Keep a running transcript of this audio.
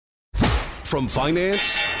From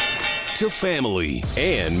finance to family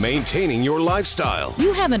and maintaining your lifestyle.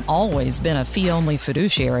 You haven't always been a fee-only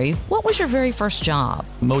fiduciary. What was your very first job?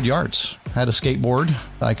 Mowed yards. Had a skateboard.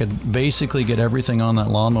 I could basically get everything on that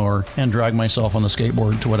lawnmower and drag myself on the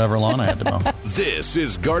skateboard to whatever lawn I had to mow. This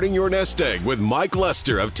is Guarding Your Nest Egg with Mike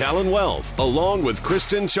Lester of Talon Wealth, along with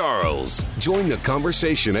Kristen Charles. Join the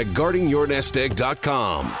conversation at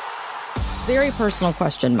guardingyournestegg.com. Very personal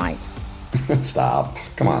question, Mike. Stop.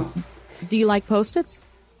 Come on. Do you like Post-its?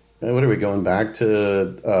 What are we going back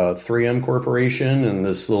to 3M Corporation and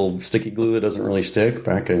this little sticky glue that doesn't really stick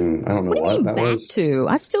back in, I don't know what that was. To?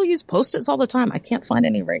 I still use Post-its all the time. I can't find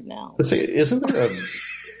any right now. Let's see, isn't there an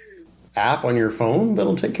app on your phone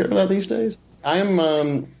that'll take care of that these days? I'm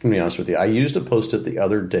going to be honest with you. I used a Post-it the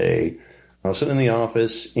other day. I was sitting in the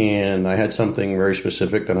office and I had something very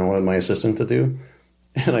specific that I wanted my assistant to do.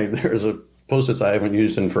 And there's a Post-its I haven't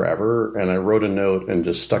used in forever. And I wrote a note and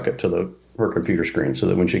just stuck it to her computer screen so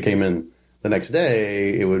that when she came in the next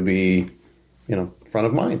day, it would be, front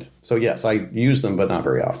of mind. So yes, I use them, but not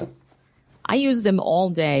very often. I use them all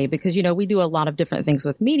day because, we do a lot of different things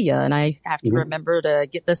with media and I have to remember to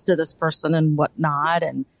get this to this person and whatnot.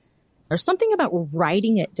 And there's something about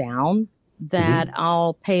writing it down that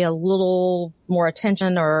I'll pay a little more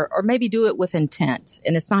attention or maybe do it with intent.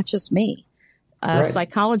 And it's not just me. Right.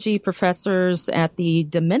 Psychology professors at the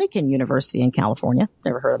Dominican University in California,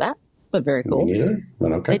 never heard of that, but very cool. Me neither,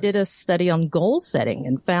 but okay. They did a study on goal setting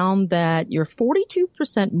and found that you're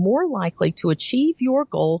 42% more likely to achieve your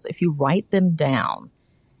goals if you write them down.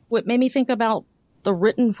 What made me think about the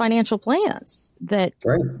written financial plans that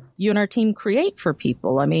you and our team create for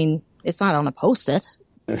people. I mean, it's not on a Post-it.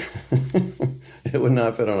 It would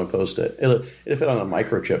not fit on a Post-it. It'd fit on a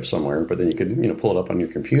microchip somewhere, but then you could, pull it up on your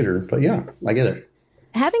computer. But yeah, I get it.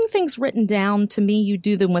 Having things written down, to me, you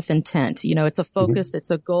do them with intent. It's a focus,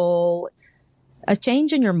 it's a goal, a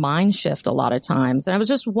change in your mind shift a lot of times. And I was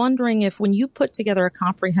just wondering if when you put together a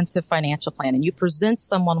comprehensive financial plan and you present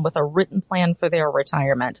someone with a written plan for their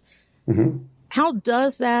retirement, how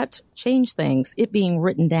does that change things, it being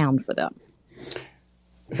written down for them?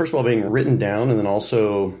 First of all, being written down, and then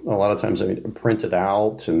also a lot of times printed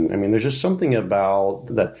out. And there's just something about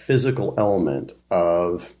that physical element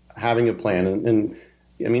of having a plan. And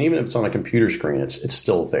even if it's on a computer screen, it's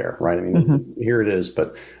still there, right? Here it is,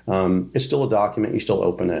 but it's still a document. You still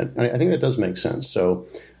open it. I think that does make sense. So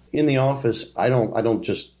in the office, I don't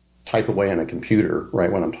just type away on a computer, right,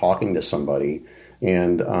 when I'm talking to somebody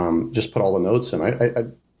and just put all the notes in. I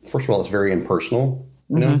first of all, it's very impersonal,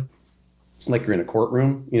 like you're in a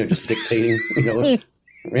courtroom, just dictating,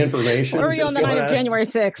 information. Where were you on the night of January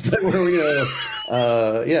 6th?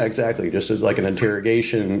 Yeah, exactly. Just as like an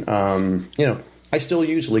interrogation. I still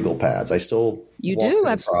use legal pads. You do.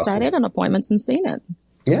 I've sat in on appointments and seen it.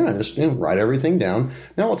 Yeah, just write everything down.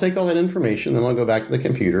 Now I'll take all that information, then I'll go back to the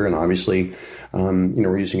computer, and obviously,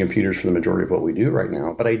 we're using computers for the majority of what we do right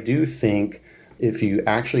now. But I do think if you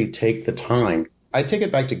actually take the time, I take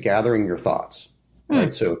it back to gathering your thoughts.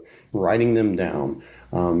 Right, so writing them down.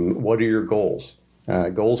 What are your goals?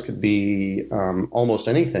 Goals could be almost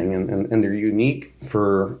anything, and they're unique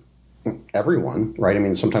for everyone,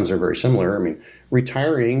 right? Sometimes they're very similar.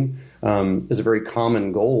 Retiring is a very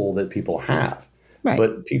common goal that people have. Right.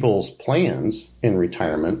 But people's plans in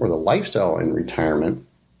retirement or the lifestyle in retirement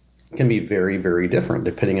can be very, very different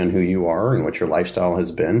depending on who you are and what your lifestyle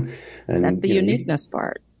has been. And that's the uniqueness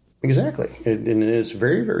part. Exactly. And it's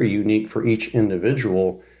very, very unique for each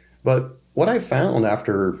individual. But what I found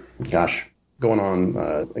after, we're going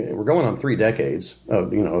on 3 decades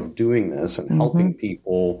of doing this and helping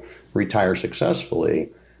people retire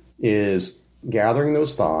successfully is gathering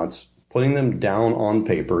those thoughts, putting them down on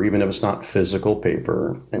paper, even if it's not physical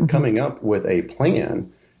paper, and coming up with a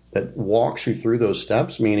plan that walks you through those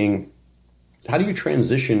steps, meaning how do you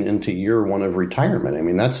transition into year one of retirement?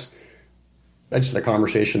 I just had a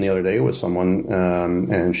conversation the other day with someone,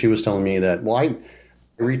 and she was telling me that, I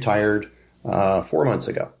retired 4 months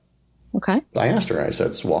ago. Okay. I asked her, I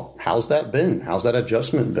said, well, how's that been? How's that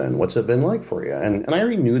adjustment been? What's it been like for you? And I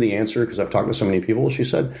already knew the answer because I've talked to so many people. She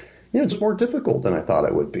said, it's more difficult than I thought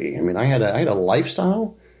it would be. I had a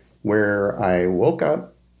lifestyle where I woke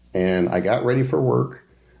up and I got ready for work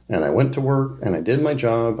and I went to work and I did my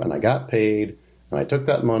job and I got paid and I took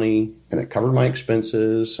that money and it covered my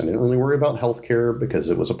expenses. I didn't really worry about healthcare because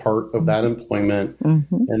it was a part of that employment.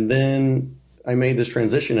 And then I made this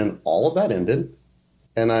transition and all of that ended.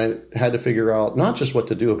 And I had to figure out not just what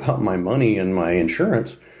to do about my money and my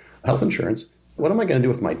insurance, health insurance, what am I going to do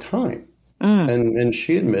with my time? And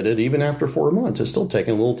she admitted even after 4 months, it's still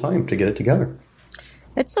taking a little time to get it together.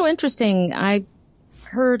 It's so interesting. I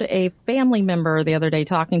heard a family member the other day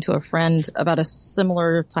talking to a friend about a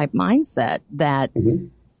similar type mindset that,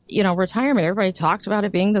 you know, retirement, everybody talked about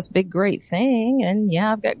it being this big, great thing. And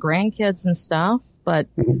yeah, I've got grandkids and stuff, but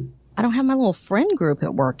I don't have my little friend group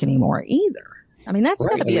at work anymore either. I mean, that's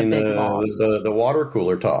got to be a big loss. The water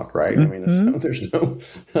cooler talk, right? I mean, there's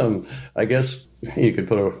no, I guess you could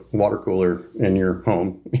put a water cooler in your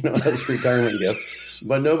home, you know, as a retirement gift,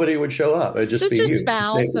 but nobody would show up. It'd just be your you.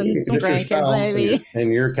 spouse and some grandkids, maybe.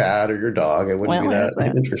 And your cat or your dog. It wouldn't be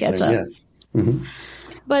that interesting. Yeah.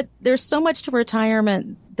 But there's so much to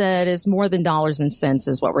retirement that is more than dollars and cents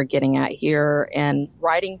is what we're getting at here. And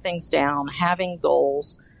writing things down, having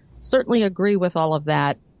goals, certainly agree with all of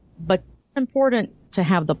that. But important to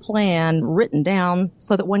have the plan written down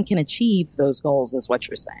so that one can achieve those goals is what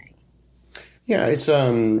you're saying. Yeah, it's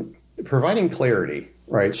providing clarity,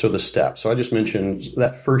 right? So the steps. So I just mentioned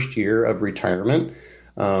that first year of retirement,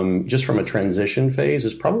 just from a transition phase,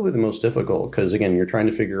 is probably the most difficult because, again, you're trying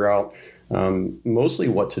to figure out mostly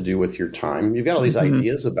what to do with your time. You've got all these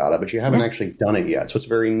ideas about it, but you haven't actually done it yet. So it's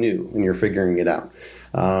very new and you're figuring it out.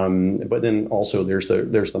 But then also there's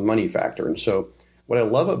the money factor. And so what I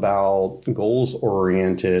love about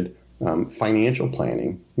goals-oriented financial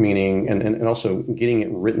planning, meaning, and also getting it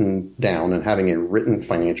written down and having a written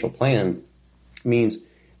financial plan, means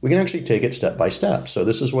we can actually take it step by step. So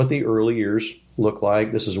this is what the early years look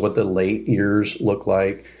like. This is what the late years look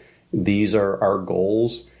like. These are our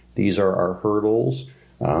goals. These are our hurdles.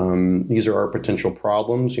 These are our potential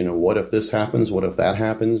problems. You know, what if this happens? What if that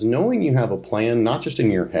happens? Knowing you have a plan, not just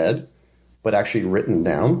in your head, but actually written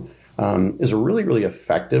down, is a really, really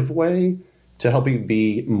effective way to help you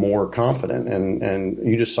be more confident. And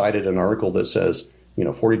you just cited an article that says, you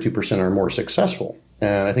know, 42% are more successful.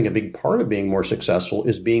 And I think a big part of being more successful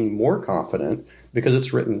is being more confident because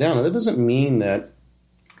it's written down. And that doesn't mean that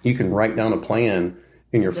you can write down a plan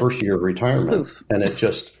in your first year of retirement and it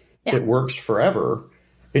just, it works forever.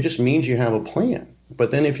 It just means you have a plan. But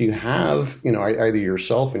then if you have, you know, either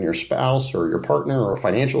yourself and your spouse or your partner or a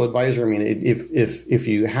financial advisor, I mean, if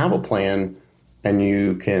you have a plan and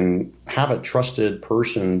you can have a trusted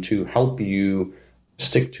person to help you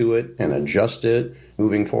stick to it and adjust it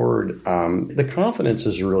moving forward, the confidence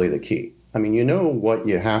is really the key. I mean, you know what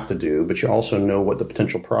you have to do, but you also know what the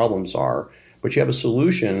potential problems are. But you have a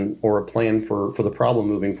solution or a plan for the problem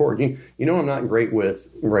moving forward. You know, I'm not great with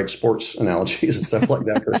sports analogies and stuff like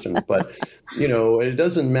that, Kristen, but, you know, it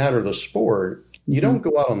doesn't matter the sport. You don't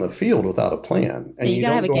go out on the field without a plan. And you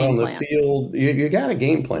don't go out on the field. You got a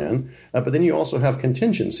game plan, but then you also have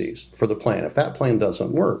contingencies for the plan if that plan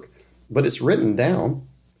doesn't work. But it's written down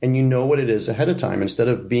and you know what it is ahead of time instead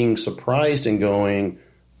of being surprised and going,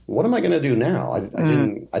 what am I going to do now?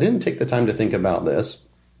 I didn't take the time to think about this.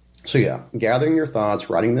 So yeah, gathering your thoughts,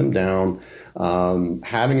 writing them down,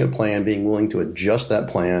 having a plan, being willing to adjust that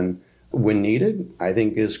plan when needed, I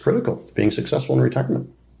think is critical to being successful in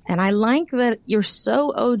retirement. And I like that you're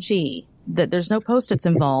so OG that there's no Post-its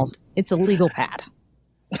involved. It's a legal pad.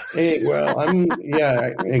 Hey, well,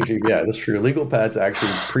 that's true. Legal pads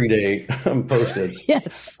actually predate Post-its.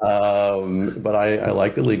 Yes. But I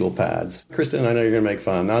like the legal pads. Kristen, I know you're going to make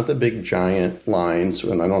fun. Not the big giant lines,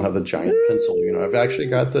 and I don't have the giant pencil. You know, I've actually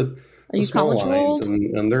got the small lines,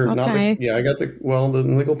 and they're not. I got the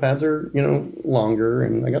legal pads are, you know, longer,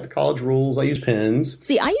 and I got the college rules. I use pens.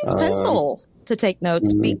 See, I use pencil to take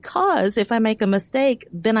notes because if I make a mistake,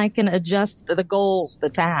 then I can adjust the goals, the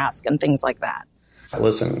task, and things like that.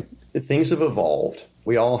 Listen, things have evolved.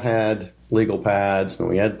 We all had legal pads, and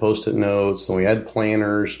we had Post-it notes, and we had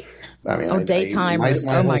planners. I mean, day timers.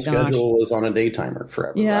 My whole schedule was on a day timer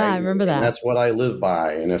forever. Yeah, right? I remember that. And that's what I live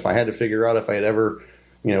by. And if I had to figure out if I had ever,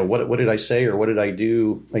 you know, what did I say or what did I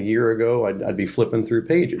do a year ago, I'd be flipping through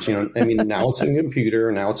pages. You know, I mean, now it's a computer,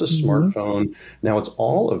 now it's a smartphone, now it's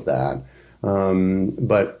all of that.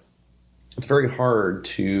 But it's very hard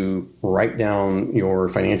to write down your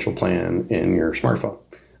financial plan in your smartphone.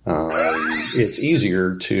 It's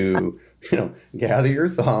easier to, you know, gather your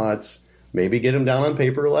thoughts, maybe get them down on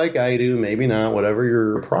paper like I do, maybe not, whatever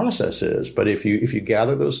your process is. But if you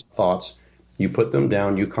gather those thoughts, you put them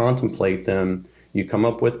down, you contemplate them, you come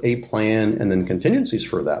up with a plan and then contingencies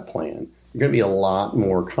for that plan, you're going to be a lot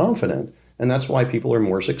more confident. And that's why people are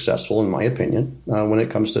more successful, in my opinion, when it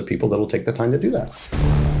comes to people that will take the time to do that.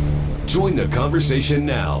 Join the conversation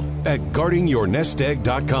now at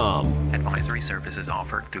guardingyournestegg.com. Advisory services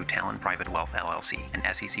offered through Talon Private Wealth LLC, an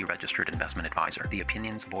SEC-registered investment advisor. The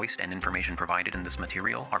opinions voiced and information provided in this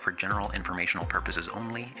material are for general informational purposes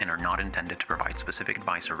only and are not intended to provide specific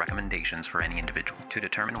advice or recommendations for any individual. To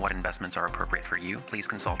determine what investments are appropriate for you, please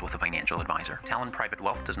consult with a financial advisor. Talon Private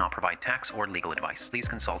Wealth does not provide tax or legal advice. Please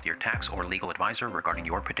consult your tax or legal advisor regarding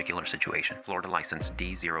your particular situation. Florida license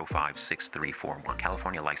D056341.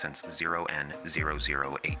 California license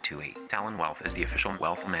 0N00828. Talon Wealth is the official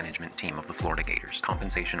wealth management team of the Florida Gators.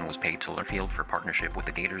 Compensation was paid to Learfield for partnership with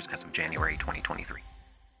the Gators as of January 2023.